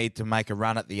may need to make a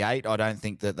run at the 8. I don't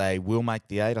think that they will make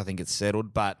the 8. I think it's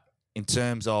settled. But in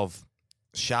terms of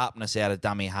sharpness out of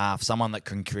dummy half, someone that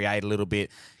can create a little bit,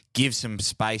 give some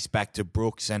space back to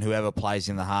Brooks and whoever plays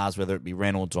in the halves, whether it be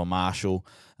Reynolds or Marshall,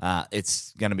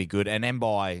 it's going to be good. And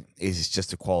Mbai is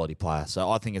just a quality player.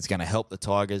 So I think it's going to help the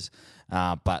Tigers,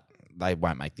 but they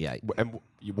won't make the 8. And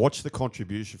you watch the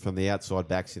contribution from the outside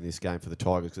backs in this game for the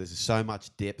Tigers because there's so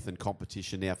much depth and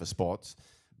competition now for spots.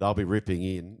 They'll be ripping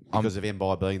in because of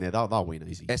Mbai being there. They'll win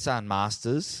easy. Esan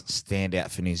Masters stand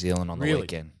out for New Zealand on the Really?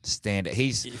 weekend. Stand out.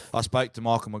 I spoke to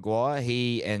Michael Maguire.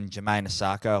 He and Jermaine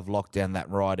Asako have locked down that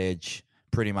right edge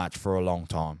pretty much for a long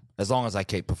time, as long as they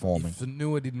keep performing. If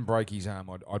Fanua didn't break his arm,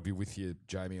 I'd be with you,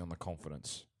 Jamie, on the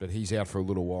confidence. But he's out for a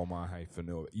little while, Mahe,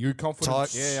 Fanua. You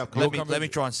confident? Let me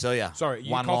try and sell you. Sorry,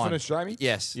 you one confident, line. Jamie?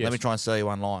 Yes. Yes. Let me try and sell you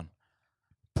one line.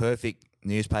 Perfect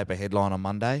newspaper headline on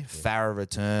Monday. Farah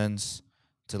returns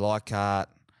to Leichhardt.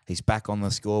 He's back on the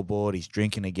scoreboard. He's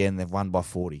drinking again. They've won by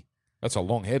 40. That's a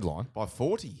long headline. By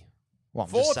 40. Well, I'm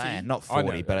 40? just saying, not I know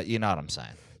 40, that. but you know what I'm saying.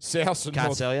 South and Can't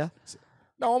North. sell you.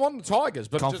 No, I'm on the Tigers,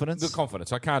 but Confidence? the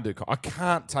confidence. I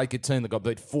can't take a team that got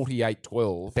beat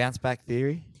 48-12. Bounce back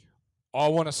theory. I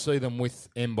want to see them with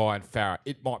Mbai and Farah.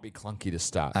 It might be clunky to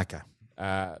start. Okay.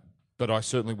 But I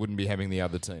certainly wouldn't be having the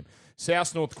other team.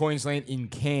 South North Queensland in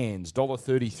Cairns,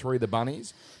 $1.33 the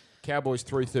Bunnies. Cowboys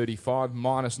 $3.35,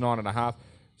 minus 9.5.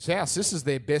 South, this is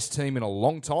their best team in a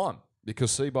long time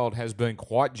because Seabold has been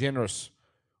quite generous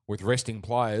with resting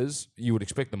players. You would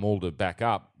expect them all to back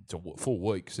up. It's a full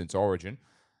week since Origin.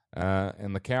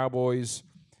 And the Cowboys,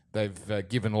 they've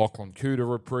given Lachlan Coote a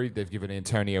reprieve. They've given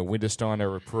Antonio Winterstein a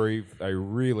reprieve. They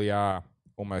really are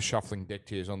almost shuffling deck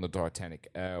chairs on the Titanic.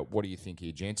 What do you think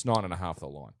here, gents? 9.5 the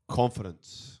line.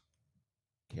 Confidence.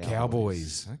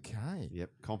 Cowboys. Okay. Yep,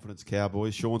 confidence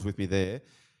Cowboys. Sean's with me there.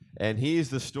 And here's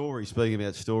the story. Speaking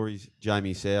about stories,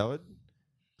 Jamie Soward.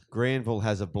 Granville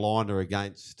has a blinder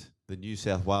against the New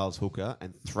South Wales hooker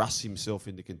and thrusts himself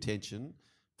into contention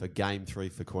for Game 3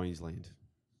 for Queensland.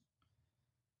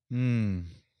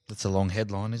 That's a long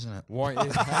headline, isn't it? Why?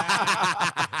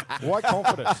 Why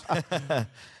confidence?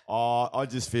 I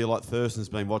just feel like Thurston's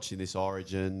been watching this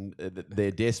Origin.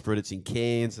 They're desperate. It's in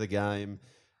Cairns, the game.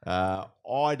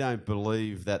 I don't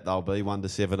believe that they'll be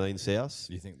 1-17 South.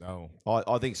 You think they'll?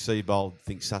 I think Seabold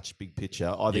thinks such big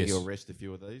picture. I think Yes. he'll rest a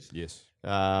few of these. Yes.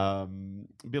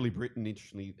 Billy Britton,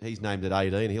 interestingly, he's named at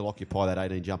 18. He'll occupy that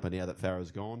 18 jumper now that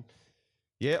Farah's gone.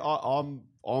 Yeah,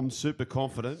 I'm super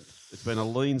confident. It's been a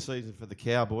lean season for the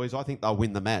Cowboys. I think they'll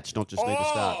win the match, not just need to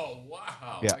start. Oh,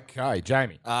 wow. Yeah. Okay,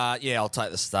 Jamie. Yeah, I'll take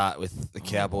the start with the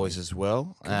Cowboys as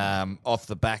well. Off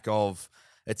the back of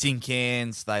it's in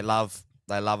Cairns, they love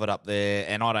it up there,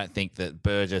 and I don't think that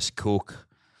Burgess, Cook,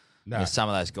 some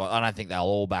of those guys, I don't think they'll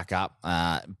all back up.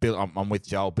 I'm with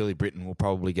Joel. Billy Britton will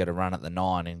probably get a run at the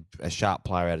 9 and a sharp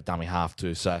player out of dummy half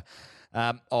too. So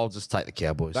I'll just take the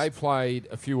Cowboys. They played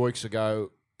a few weeks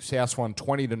ago. South won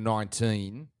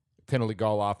 20-19. Penalty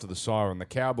goal after the siren. The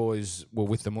Cowboys were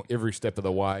with them every step of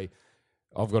the way.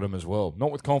 I've got them as well.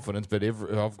 Not with confidence, but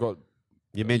I've got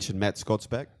You mentioned Matt Scott's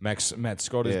back. Matt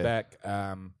Scott is Yeah. back.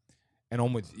 And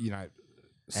on with,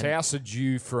 South are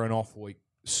due for an off week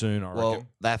soon, I Well, reckon.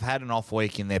 they've had an off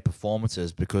week in their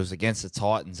performances because against the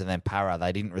Titans and then Para,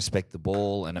 they didn't respect the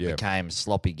ball and it Yeah. became a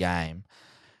sloppy game.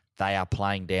 They are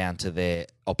playing down to their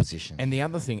opposition. And the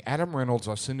other thing, Adam Reynolds,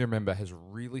 I seem to remember, has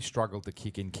really struggled to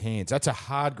kick in Cairns. That's a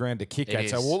hard ground to kick It at.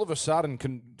 So is. all of a sudden,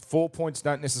 4 points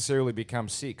don't necessarily become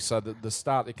 6. So the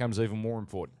start becomes even more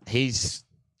important. His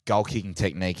goal kicking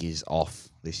technique is off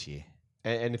this year.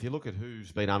 And if you look at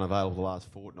who's been unavailable the last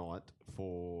fortnight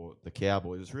for the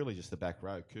Cowboys, it's really just the back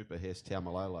row. Cooper, Hess,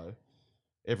 Taumalolo.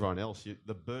 Everyone else,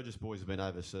 the Burgess boys have been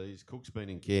overseas. Cook's been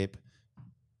in camp.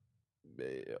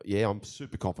 Yeah, I'm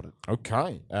super confident.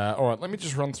 Okay. All right, let me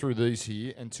just run through these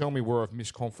here and tell me where I've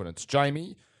missed confidence.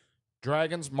 Jamie,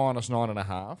 Dragons minus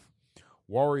 9.5.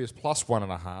 Warriors plus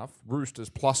 1.5. Roosters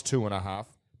plus 2.5.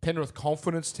 Penrith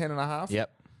confidence 10.5.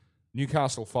 Yep.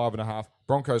 Newcastle 5.5.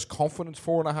 Broncos confidence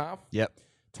 4.5. Yep.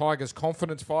 Tigers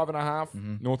confidence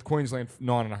 5.5. North Queensland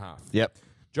 9.5. Yep.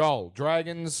 Joel,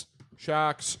 Dragons,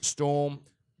 Sharks, Storm.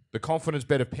 The confidence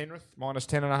bet of Penrith minus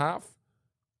 10.5.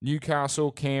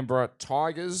 Newcastle, Canberra,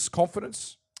 Tigers,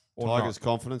 confidence? Or Tigers not?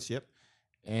 confidence, yep.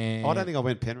 And I don't think I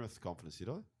went Penrith confidence, did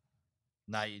I?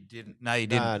 No, you didn't. No, you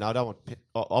didn't. No, I don't want.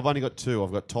 I've only got two.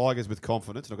 I've got Tigers with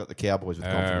confidence, and I've got the Cowboys with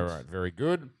confidence. All right, very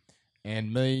good.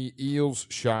 And me, Eels,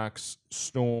 Sharks,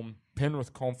 Storm,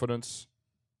 Penrith, confidence.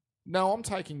 No, I'm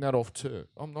taking that off too.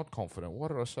 I'm not confident. Why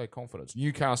did I say confidence?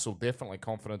 Newcastle, definitely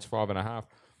confidence, 5.5.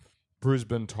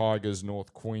 Brisbane, Tigers,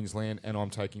 North Queensland, and I'm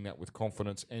taking that with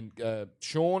confidence. And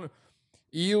Sean,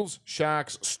 Eels,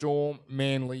 Sharks, Storm,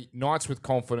 Manly, Knights with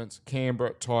confidence,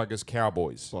 Canberra, Tigers,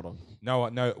 Cowboys. Spot on.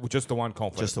 No, just the one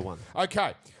confidence. Just the one.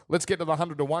 Okay, let's get to the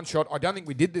 100 to 1 shot. I don't think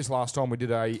we did this last time we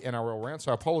did a NRL round,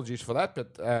 so apologies for that,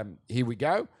 but here we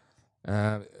go.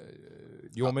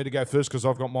 You want me to go first because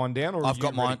I've got mine down? Or I've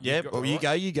got mine. Yeah, well, you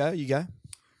go.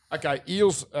 Okay,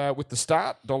 Eels with the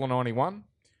start, $1.91.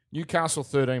 Newcastle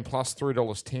 13 plus,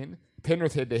 $3.10.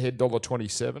 Penrith head-to-head,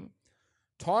 $1.27.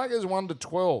 Tigers 1 to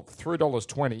 12,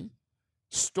 $3.20.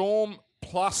 Storm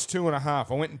plus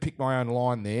 2.5. I went and picked my own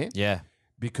line there. Yeah.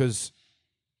 Because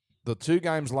the two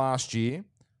games last year,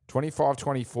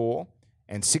 25-24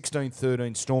 and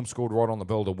 16-13, Storm scored right on the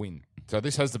bell to win. So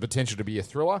this has the potential to be a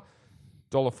thriller,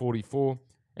 $1.44.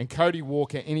 And Cody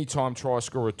Walker, anytime try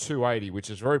scorer, $2.80, which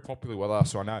is very popular with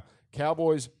us, I know.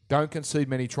 Cowboys don't concede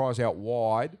many tries out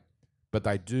wide, but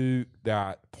they do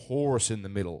porous in the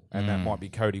middle, and that might be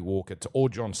Cody Walker or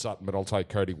John Sutton, but I'll take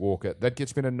Cody Walker. That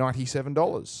gets me to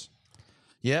 $97.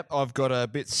 Yep, I've got a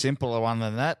bit simpler one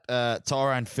than that.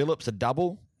 Tyrone Phillips, a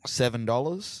double,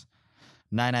 $7.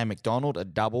 Nene McDonald, a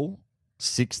double,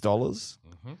 $6.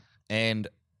 And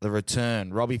the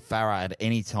return, Robbie Farah at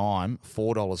any time,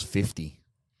 $4.50.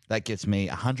 That gets me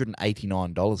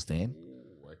 $189, Dan.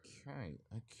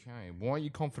 Okay. Why are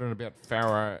you confident about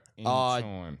Farah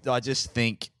anytime? I just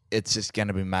think it's just going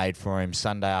to be made for him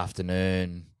Sunday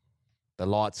afternoon. The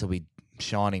lights will be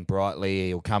shining brightly.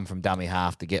 He'll come from dummy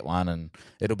half to get one, and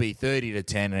it'll be 30 to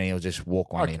 10, and he'll just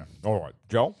walk one in. All right.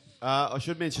 Joel? I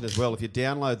should mention as well, if you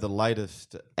download the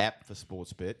latest app for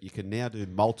Sportsbet, you can now do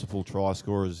multiple try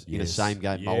scorers in a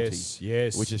same-game multi,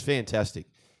 Yes. which is fantastic.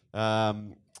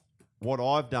 What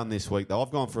I've done this week, though, I've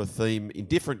gone for a theme in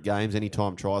different games,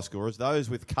 anytime try scorers,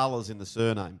 those with colours in the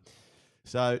surname.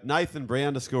 So Nathan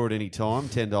Brown to score at any time,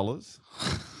 $10.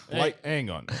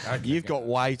 Hang on. Okay, You've got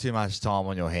way too much time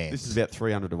on your hands. This is about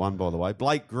 300 to 1, by the way.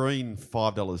 Blake Green,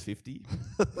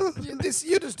 $5.50.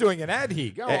 You're just doing an ad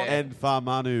here. Go on. And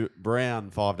Farmanu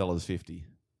Brown, $5.50.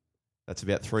 That's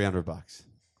about $300.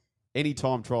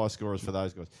 Anytime try scorers for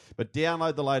those guys. But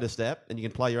download the latest app, and you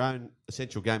can play your own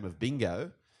essential game of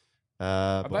bingo.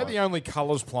 Are they the only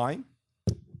colours playing?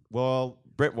 Well,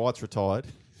 Brett White's retired,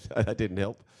 so that didn't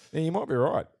help. Yeah, you might be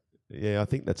right. Yeah, I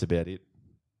think that's about it.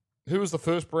 Who was the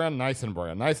first Brown? Nathan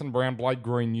Brown. Nathan Brown, Blake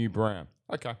Green, New Brown.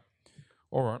 Okay.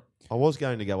 All right. I was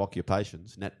going to go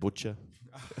occupations. Nat Butcher.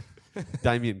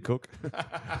 Damien Cook.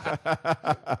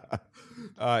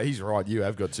 He's right. You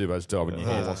have got too much time in your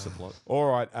I hands. lost the plot. All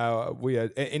right.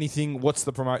 Anything? What's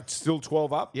the promote? Still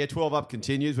 12 up? Yeah, 12 up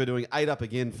continues. We're doing 8 up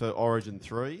again for Origin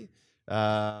 3.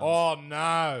 Oh,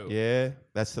 no. Yeah,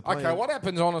 that's the plan. Okay, what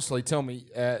happens, honestly, tell me,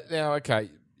 now, okay,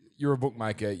 you're a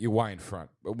bookmaker, you're way in front,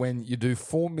 but when you do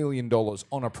 $4 million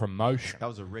on a promotion, That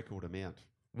was a record amount.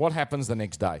 what happens the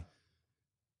next day?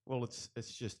 Well, it's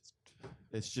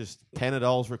just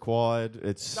Panadols required.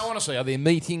 It's No, honestly, are there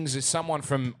meetings? Is someone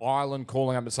from Ireland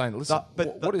calling up and saying, listen,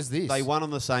 what is this? They won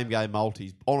on the same game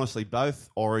multis. Honestly, both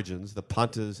Origins, the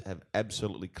punters have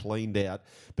absolutely cleaned out.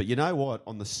 But you know what?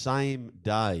 On the same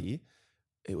day,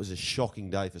 it was a shocking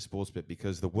day for Sportsbet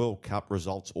because the World Cup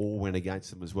results all went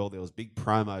against them as well. There was big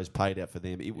promos paid out for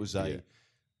them. It was a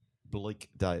bleak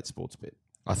day at Sportsbet.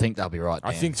 I think they'll be right,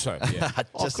 Dan. I think so, yeah. I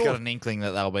just got an inkling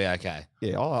that they'll be okay.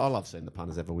 Yeah, I love seeing the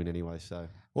punters ever win anyway. So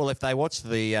Well, if they watch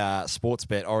the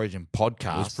Sportsbet Origin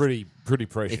podcast, It's pretty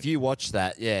precious. if you watch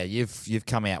that, yeah, you've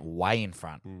come out way in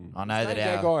front. I know that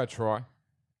Gave our guy a try.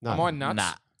 no, Am I nuts?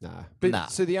 nah. nah. But Nah.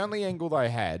 so the only angle they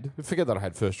had, forget that I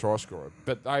had first try scorer,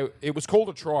 but it was called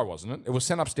a try, wasn't it? It was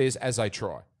sent upstairs as a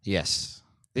try. Yes,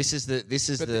 this is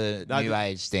the new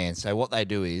age stand. So what they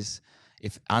do is,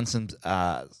 if what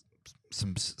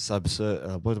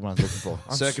am I looking for?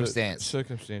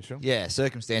 Circumstantial. Yeah,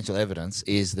 circumstantial evidence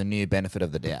is the new benefit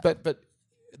of the doubt. But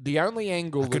the only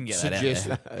angle couldn't that get that out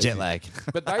suggested, there. Jet lag.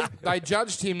 but they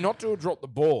judged him not to have dropped the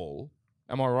ball.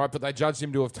 Am I right? But they judged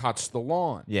him to have touched the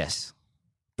line. Yes.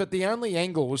 But the only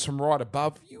angle was from right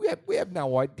above. We have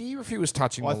no idea if he was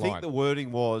touching I the think line. the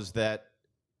wording was that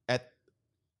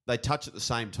they touch at the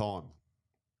same time.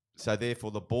 So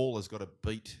therefore the ball has got to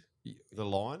beat the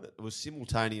line. It was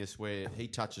simultaneous where he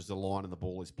touches the line and the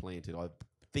ball is planted. I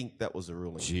think that was the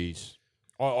ruling. Jeez.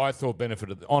 I thought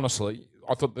honestly,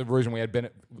 I thought the reason we had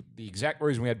the exact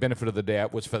reason we had benefit of the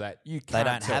doubt was for that. They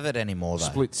don't have it anymore, though.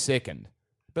 Split second.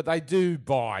 But they do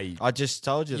by I just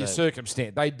told you your that.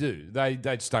 circumstance. They do. They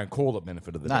just don't call it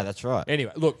benefit of the doubt. No, that's right.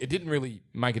 Anyway, look, it didn't really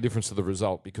make a difference to the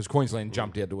result because Queensland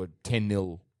jumped out to a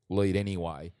 10-0 lead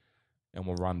anyway and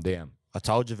were run down. I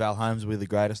told you Val Holmes will be the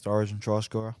greatest Origin try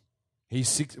scorer. He's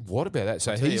 6. What about that?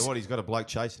 So Tell you what, he's got a bloke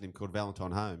chasing him called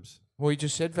Valentine Holmes. Well, he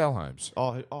just said Val Holmes.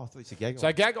 Oh, I thought he said Gagai.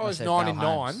 So Gagai's said 9 Val in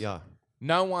Holmes. 9. Yeah.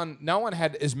 No one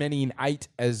had as many in 8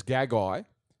 as Gagai,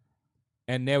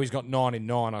 and now he's got 9 in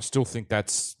 9. I still think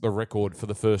that's the record for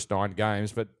the first 9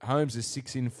 games. But Holmes is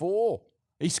 6 in 4.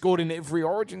 He scored in every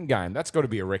Origin game. That's got to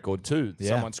be a record too. Yeah.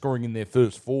 Someone scoring in their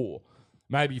first 4.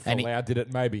 Maybe Folau did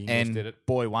it. Maybe Inglis And did it.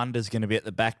 Boy Wonder's going to be at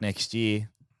the back next year.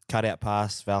 Cut out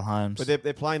pass, Val Holmes. But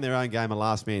they're playing their own game of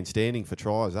last man standing for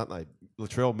tries, aren't they?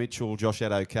 Latrell Mitchell, Josh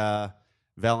Adokar,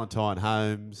 Valentine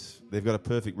Holmes. They've got a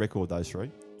perfect record, those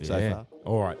three, so far.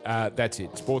 All right. That's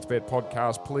it. Sportsbet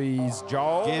podcast, please,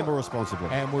 Joel. Gamble responsibly.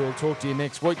 And we'll talk to you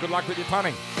next week. Good luck with your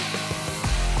punting.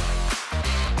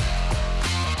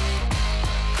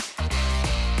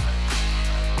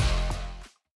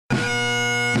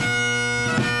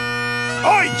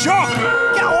 Oi, Jock!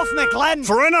 Get off me, Glenn!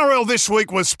 For NRL this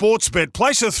week with Sportsbet,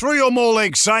 place a 3 or more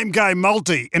leg same game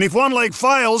multi. And if one leg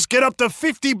fails, get up to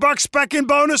 $50 back in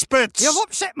bonus bets. You've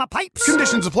upset my pipes.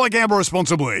 Conditions apply. Gamble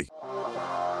responsibly.